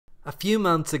A few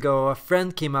months ago, a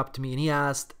friend came up to me and he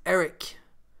asked, Erik,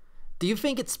 do you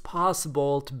think it's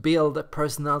possible to build a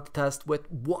personality test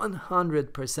with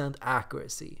 100%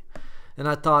 accuracy? And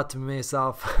I thought to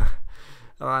myself,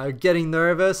 getting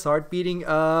nervous, heart beating,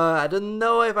 I don't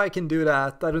know if I can do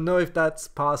that. I don't know if that's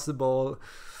possible.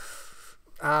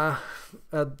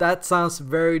 That sounds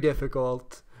very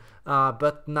difficult.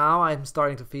 But now I'm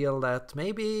starting to feel that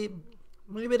maybe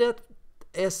that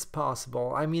is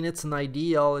possible. I mean, it's an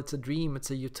ideal, it's a dream, it's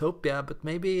a utopia, but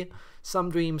maybe some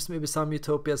dreams, maybe some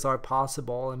utopias are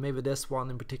possible, and maybe this one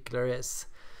in particular is.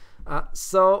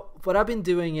 So what I've been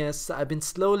doing is I've been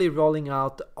slowly rolling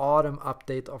out the autumn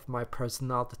update of my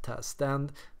personality test,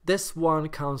 and this one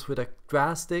comes with a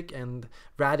drastic and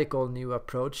radical new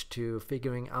approach to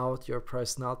figuring out your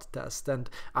personality test. And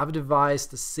I've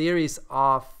devised a series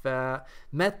of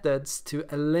methods to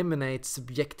eliminate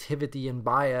subjectivity and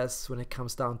bias when it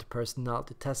comes down to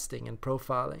personality testing and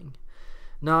profiling.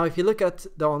 Now, if you look at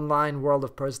the online world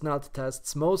of personality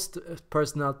tests, most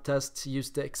personality tests use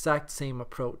the exact same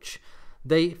approach.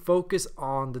 They focus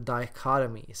on the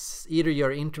dichotomies. Either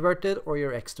you're introverted or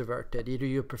you're extroverted. Either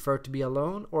you prefer to be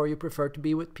alone or you prefer to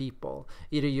be with people.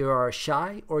 Either you are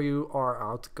shy or you are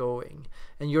outgoing.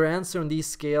 And your answer on these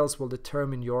scales will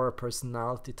determine your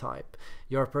personality type.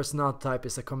 Your personality type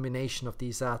is a combination of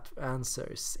these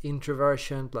answers.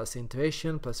 Introversion plus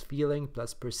intuition plus feeling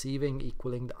plus perceiving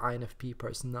equaling the INFP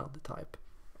personality type.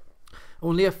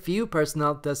 Only a few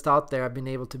personality tests out there have been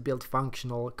able to build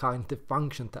functional cognitive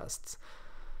function tests.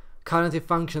 Cognitive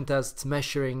function tests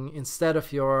measuring, instead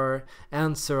of your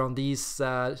answer on these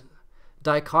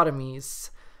dichotomies,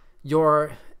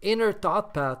 your inner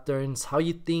thought patterns, how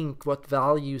you think, what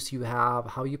values you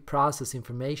have, how you process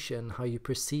information, how you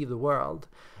perceive the world.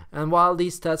 And while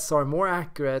these tests are more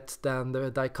accurate than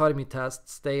the dichotomy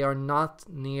tests, they are not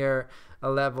near a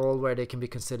level where they can be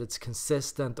considered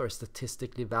consistent or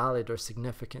statistically valid or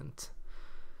significant.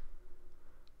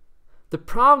 The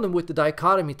problem with the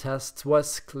dichotomy tests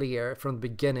was clear from the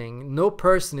beginning. No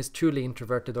person is truly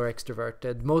introverted or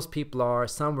extroverted. Most people are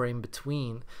somewhere in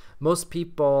between. Most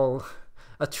people,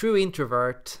 a true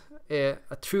introvert, a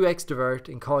true extrovert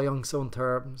in Carl Jung's own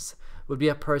terms, would be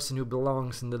a person who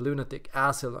belongs in the lunatic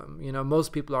asylum. You know,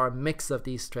 most people are a mix of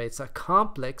these traits, a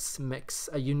complex mix,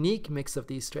 a unique mix of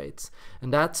these traits.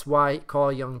 And that's why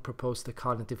Carl Jung proposed the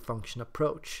cognitive function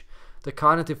approach. The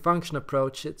cognitive function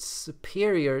approach, it's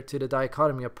superior to the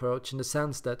dichotomy approach in the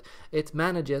sense that it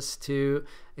manages to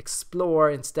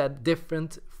explore instead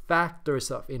different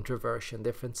factors of introversion,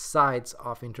 different sides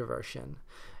of introversion.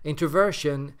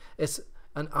 Introversion is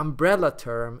an umbrella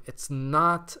term. It's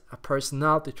not a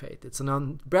personality trait. It's an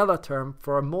umbrella term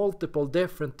for multiple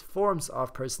different forms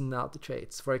of personality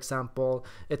traits. For example,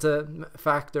 it's a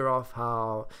factor of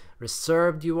how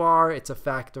reserved you are. It's a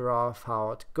factor of how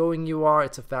outgoing you are.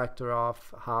 It's a factor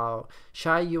of how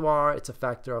shy you are. It's a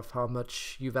factor of how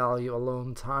much you value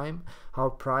alone time, how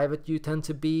private you tend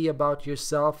to be about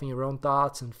yourself and your own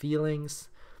thoughts and feelings,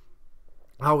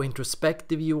 how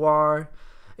introspective you are.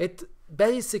 It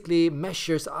basically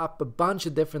measures up a bunch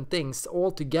of different things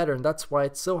all together, and that's why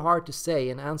it's so hard to say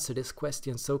and answer this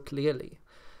question so clearly.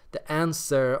 The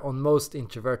answer on most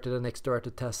introverted and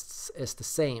extroverted tests is the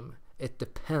same. It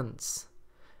depends.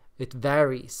 It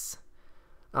varies.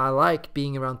 I like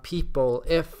being around people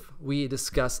if we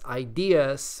discuss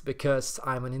ideas because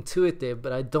I'm an intuitive,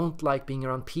 but I don't like being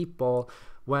around people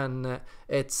when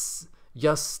it's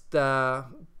just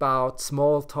about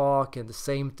small talk and the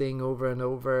same thing over and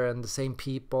over and the same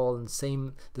people and the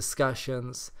same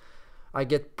discussions. I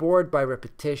get bored by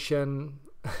repetition.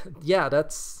 Yeah,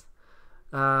 that's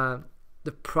the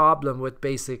problem with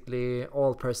basically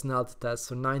all personality tests,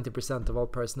 so 90% of all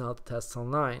personality tests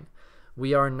online.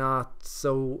 We are not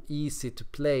so easy to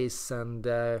place, and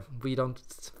we don't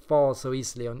fall so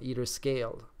easily on either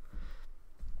scale.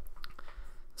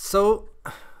 So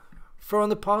for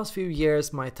the past few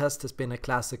years, my test has been a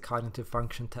classic cognitive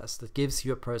function test that gives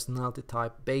you a personality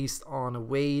type based on a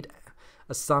weighed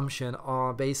assumption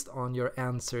based on your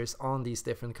answers on these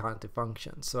different cognitive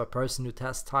functions. So a person who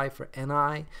tests high for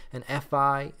NI, and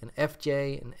FI, and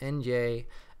FJ, and NJ,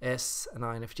 S, and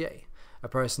INFJ. A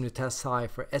person who tests high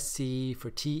for SC, for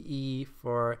TE,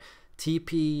 for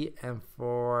TP, and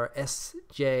for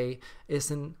SJ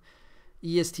is an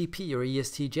ESTP or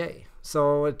ESTJ.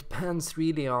 So it depends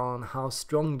really on how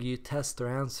strongly you test or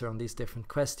answer on these different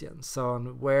questions, so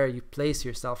on where you place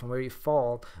yourself and where you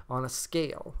fall on a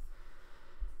scale.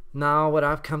 Now what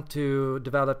I've come to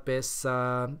develop is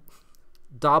a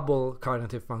double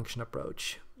cognitive function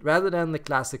approach. Rather than the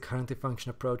classic cognitive function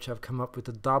approach, I've come up with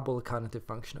a double cognitive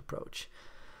function approach.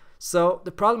 So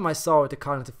the problem I saw with the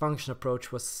cognitive function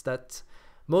approach was that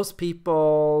most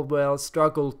people will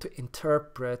struggle to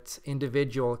interpret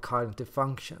individual cognitive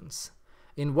functions.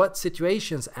 In what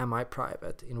situations am I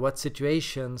private? In what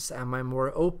situations am I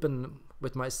more open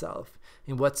with myself?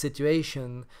 In what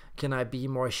situation can I be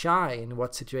more shy? In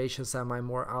what situations am I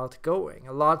more outgoing?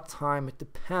 A lot of time it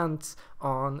depends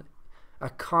on a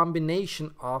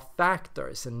combination of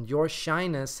factors, and your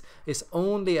shyness is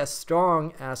only as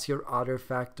strong as your other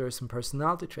factors and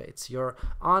personality traits. Your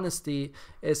honesty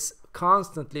is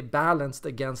constantly balanced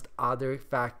against other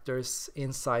factors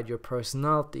inside your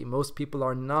personality. Most people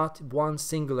are not one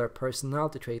singular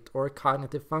personality trait or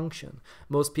cognitive function.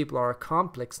 Most people are a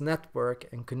complex network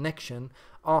and connection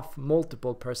of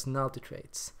multiple personality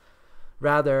traits.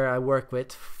 Rather, I work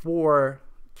with 4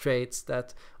 traits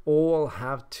that all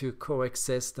have to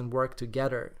coexist and work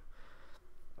together.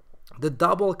 The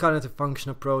double cognitive function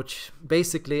approach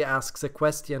basically asks a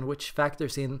question which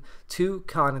factors in 2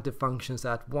 cognitive functions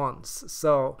at once.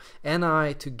 So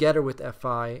NI together with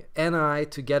FI, NI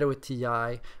together with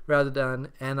TI, rather than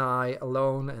NI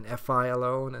alone and FI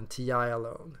alone and TI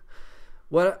alone.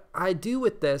 What I do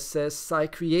with this is I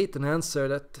create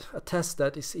a test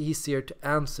that is easier to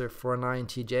answer for an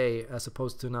INTJ as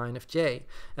opposed to an INFJ.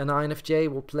 An INFJ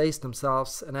will place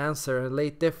themselves an answer and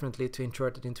relate differently to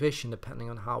introverted intuition depending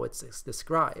on how it's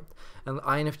described. And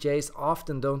INFJs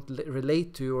often don't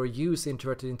relate to or use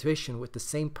introverted intuition with the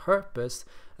same purpose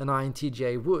an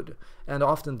INTJ would, and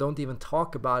often don't even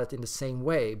talk about it in the same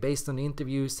way. Based on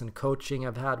interviews and coaching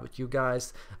I've had with you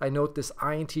guys, I notice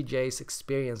INTJs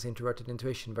experience introverted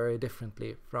intuition very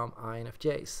differently from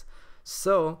INFJs.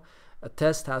 So a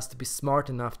test has to be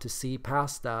smart enough to see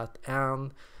past that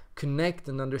and connect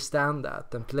and understand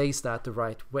that and place that the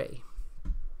right way.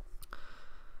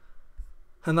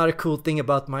 Another cool thing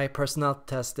about my personality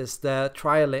test is the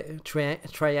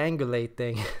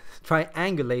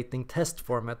triangulating test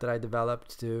format that I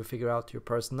developed to figure out your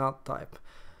personality type.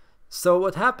 So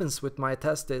what happens with my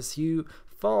test is you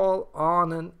fall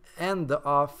on an end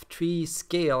of 3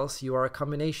 scales. You are a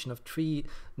combination of 3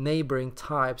 neighboring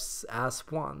types as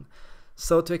one.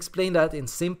 So to explain that in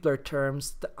simpler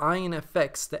terms, the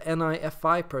INFX, the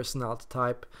NIFI personality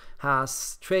type,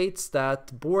 has traits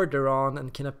that border on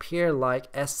and can appear like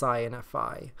SI and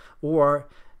FI, or,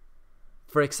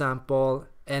 for example,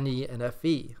 NE and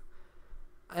FE.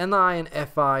 NI and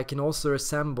FI can also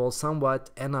resemble somewhat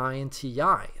NI and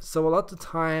TI. So a lot of the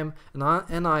time, an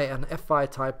NI and FI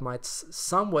type might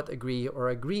somewhat agree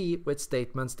with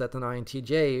statements that an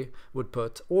INTJ would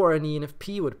put, or an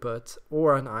ENFP would put,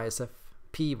 or an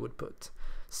ISFP would put.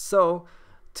 So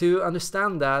to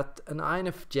understand that, an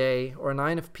INFJ or an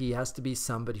INFP has to be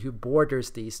somebody who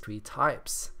borders these 3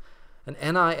 types. An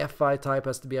NIFI type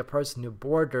has to be a person who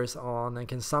borders on and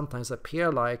can sometimes appear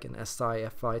like an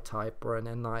SIFI type or an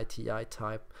NITI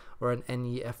type or an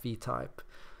NEFE type.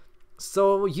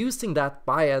 So using that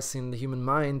bias in the human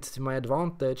mind to my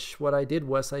advantage, what I did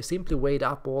was I simply weighed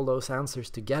up all those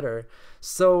answers together.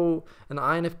 So an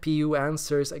INFP who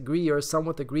answers agree or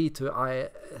somewhat agree to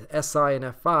SI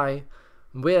and FI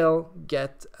will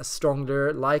get a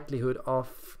stronger likelihood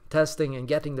of testing and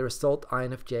getting the result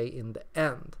INFJ in the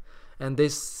end. And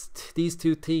these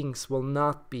 2 things will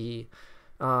not be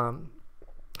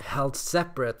held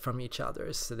separate from each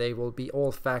other. So they will be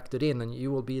all factored in and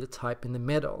you will be the type in the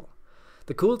middle.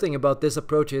 The cool thing about this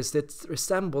approach is it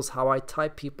resembles how I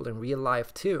type people in real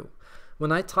life too.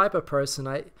 When I type a person,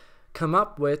 I come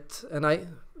up with and I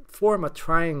form a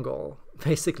triangle.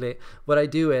 Basically, what I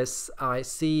do is I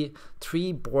see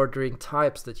 3 bordering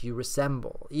types that you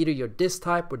resemble. Either you're this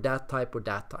type or that type or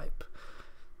that type.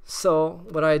 So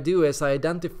what I do is I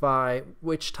identify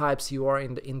which types you are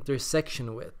in the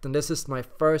intersection with. And this is my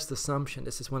first assumption.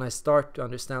 This is when I start to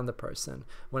understand the person,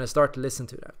 when I start to listen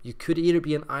to them. You could either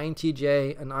be an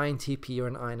INTJ, an INTP, or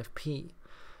an INFP.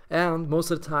 And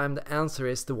most of the time the answer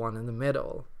is the one in the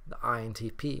middle, the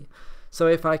INTP. So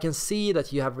if I can see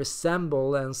that you have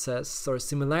resemblances or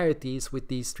similarities with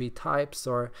these 3 types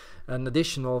or an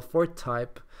additional 4th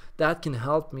type, that can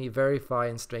help me verify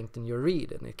and strengthen your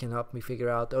read, and it can help me figure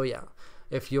out, oh yeah,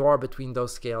 if you are between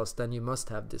those scales, then you must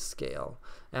have this scale,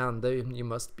 and you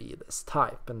must be this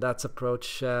type. And that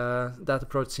approach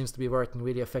seems to be working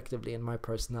really effectively in my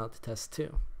personality test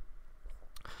too.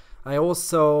 I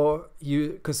also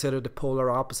consider the polar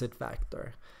opposite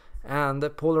factor, and the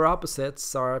polar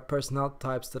opposites are personality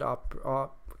types that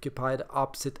occupy the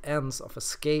opposite ends of a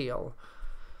scale.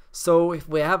 So if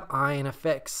we have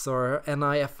INFX or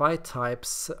NIFI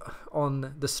types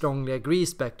on the strongly agree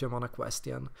spectrum on a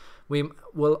question, we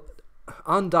will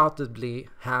undoubtedly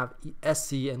have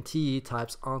SE and TE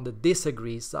types on the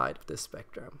disagree side of this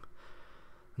spectrum.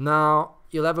 Now,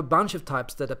 you'll have a bunch of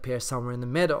types that appear somewhere in the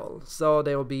middle. So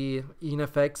there will be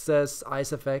ENFXs,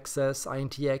 ISFXs,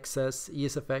 INTXs,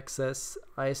 ESFXs,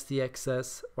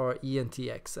 ISTXs, or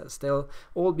ENTXs. They'll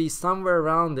all be somewhere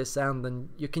around this end, and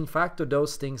you can factor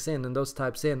those things in and those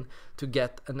types in to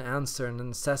get an answer and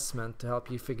an assessment to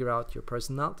help you figure out your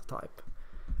personality type.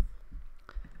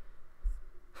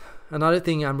 Another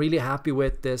thing I'm really happy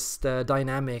with is the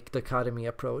dynamic dichotomy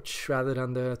approach rather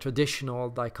than the traditional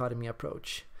dichotomy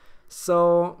approach.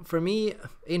 So for me,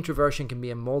 introversion can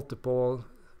be a multiple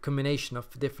combination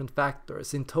of different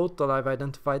factors. In total, I've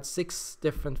identified 6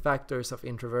 different factors of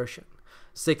introversion,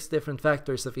 6 different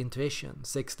factors of intuition,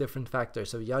 6 different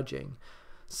factors of judging.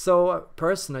 So a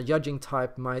person, a judging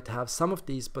type, might have some of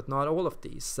these but not all of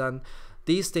these, and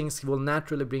these things will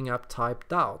naturally bring up type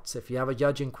doubts. If you have a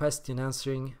judging question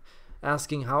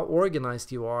asking how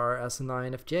organized you are as an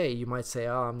INFJ, you might say,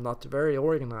 oh, I'm not very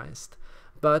organized.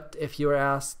 But if you're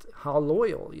asked how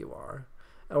loyal you are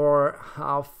or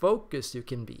how focused you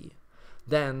can be,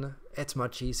 then it's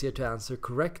much easier to answer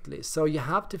correctly. So you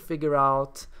have to figure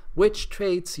out which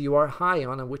traits you are high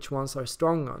on and which ones are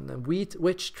strong on, and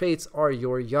which traits are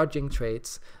your judging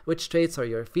traits, which traits are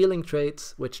your feeling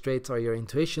traits, which traits are your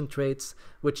intuition traits,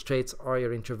 which traits are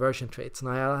your introversion traits.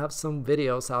 And I'll have some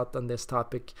videos out on this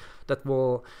topic that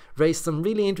will raise some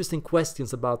really interesting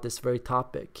questions about this very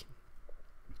topic.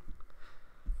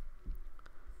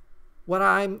 What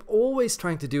I'm always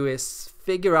trying to do is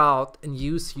figure out and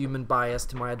use human bias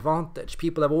to my advantage.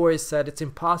 People have always said it's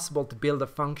impossible to build a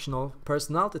functional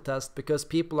personality test because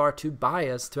people are too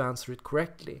biased to answer it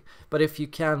correctly. But if you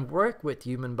can work with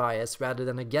human bias rather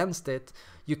than against it,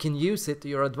 you can use it to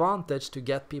your advantage to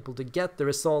get people to get the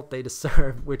result they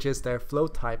deserve, which is their flow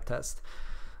type test.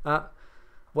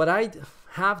 What I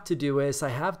have to do is I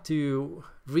have to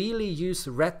really use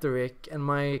rhetoric and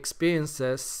my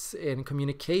experiences in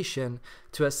communication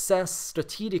to assess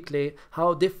strategically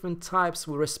how different types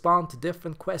will respond to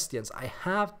different questions. I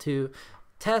have to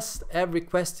test every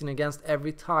question against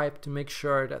every type to make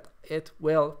sure that it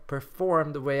will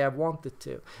perform the way I want it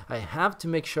to. I have to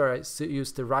make sure I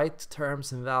use the right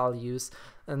terms and values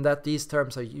and that these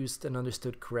terms are used and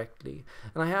understood correctly.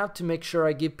 And I have to make sure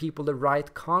I give people the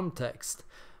right context.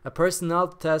 A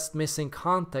personality test missing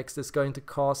context is going to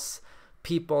cause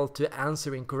people to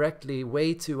answer incorrectly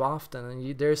way too often,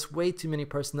 and there's way too many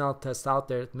personality tests out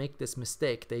there that make this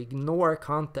mistake. They ignore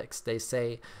context. They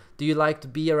say, do you like to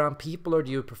be around people or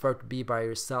do you prefer to be by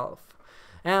yourself?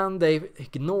 And they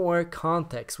ignore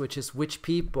context, which is which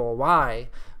people, why,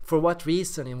 for what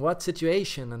reason, in what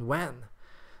situation, and when.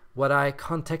 What I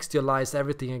contextualize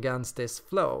everything against is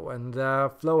flow, and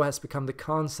flow has become the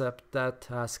concept that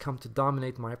has come to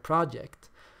dominate my project.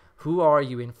 Who are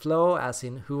you in flow, as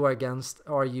in who against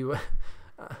are you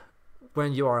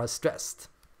when you are stressed?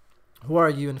 Who are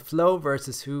you in flow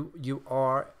versus who you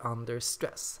are under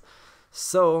stress?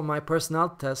 So my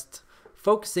personality test,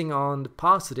 focusing on the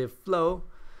positive flow,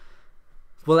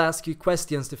 will ask you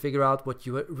questions to figure out what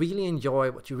you really enjoy,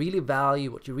 what you really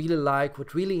value, what you really like,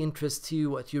 what really interests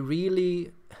you, what you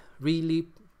really, really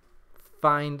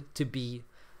find to be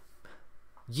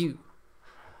you.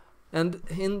 And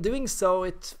in doing so,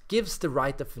 it gives the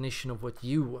right definition of what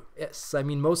you is. I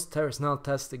mean, most personality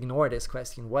tests ignore this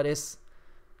question. What is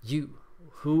you?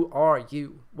 Who are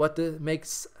you? What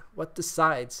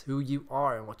decides who you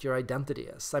are and what your identity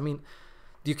is? I mean,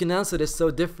 you can answer this so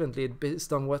differently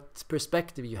based on what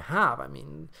perspective you have. I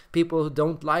mean, people who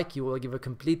don't like you will give a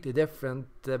completely different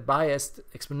biased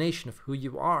explanation of who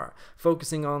you are,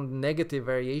 focusing on negative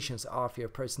variations of your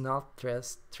personality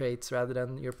traits rather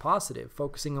than your positive,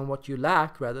 focusing on what you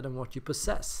lack rather than what you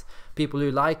possess. People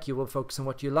who like you will focus on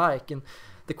what you like. And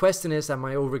the question is, am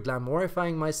I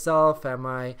over-glamorifying myself? Am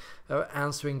I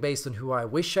answering based on who I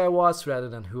wish I was rather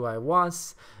than who I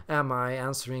was? Am I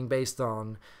answering based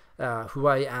on who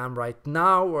I am right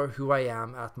now or who I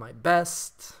am at my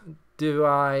best? Do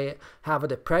I have a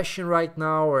depression right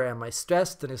now or am I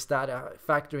stressed, and is that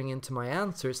factoring into my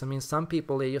answers? I mean, some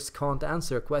people, they just can't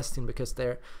answer a question because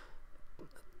they're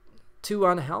too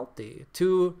unhealthy,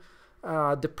 too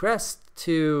depressed,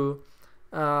 too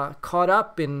caught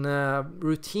up in a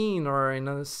routine or in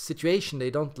a situation they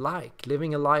don't like,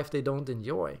 living a life they don't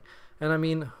enjoy. And I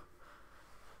mean,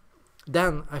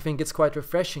 then I think it's quite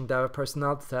refreshing to have a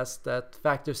personality test that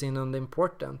factors in on the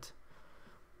important.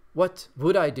 What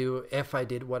would I do if I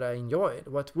did what I enjoyed?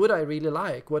 What would I really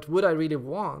like? What would I really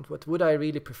want? What would I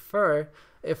really prefer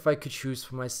if I could choose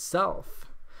for myself?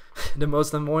 The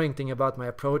most annoying thing about my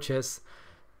approach is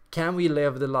Can we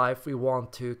live the life we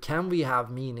want to? Can we have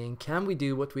meaning? Can we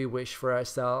do what we wish for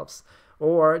ourselves?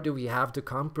 Or do we have to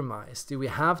compromise? Do we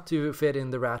have to fit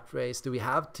in the rat race? Do we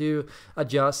have to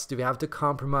adjust? Do we have to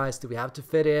compromise? Do we have to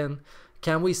fit in?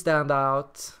 Can we stand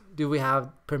out? Do we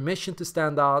have permission to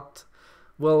stand out?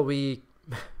 Will we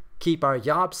keep our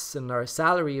jobs and our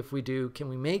salary? If we do, can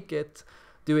we make it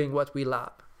doing what we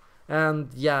love?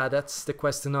 And yeah, that's the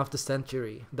question of the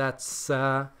century. That's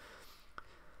the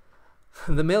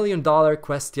 $1 million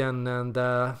question, and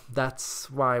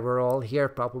that's why we're all here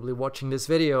probably watching this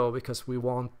video, because we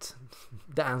want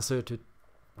the answer to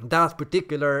that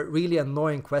particular really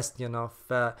annoying question of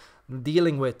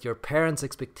dealing with your parents'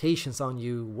 expectations on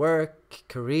you, work,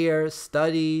 career,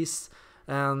 studies,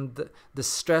 and the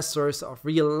stressors of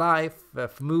real life,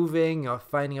 of moving, of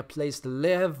finding a place to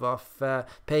live, of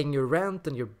paying your rent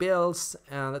and your bills,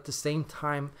 and at the same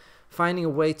time finding a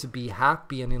way to be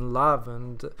happy and in love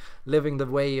and living the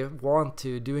way you want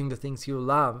to, doing the things you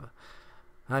love.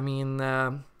 I mean,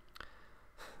 I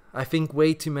think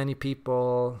way too many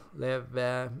people live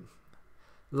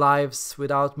lives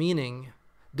without meaning,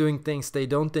 doing things they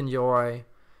don't enjoy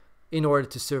in order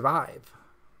to survive.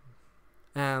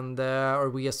 And are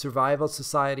we a survival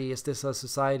society? Is this a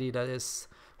society that is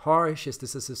harsh? Is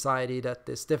this a society that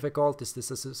is difficult? Is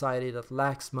this a society that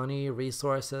lacks money,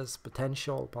 resources,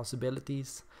 potential,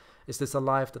 possibilities? Is this a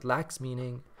life that lacks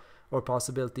meaning or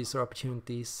possibilities or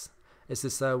opportunities? Is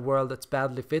this a world that's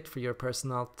badly fit for your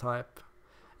personality type?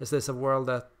 Is this a world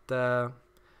that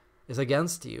is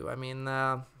against you? I mean,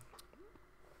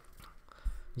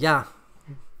 yeah,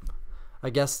 I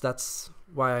guess that's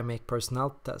why I make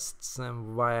personality tests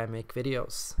and why I make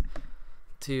videos,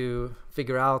 to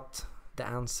figure out the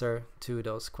answer to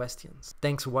those questions.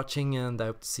 Thanks for watching, and I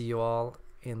hope to see you all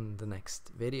in the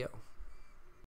next video.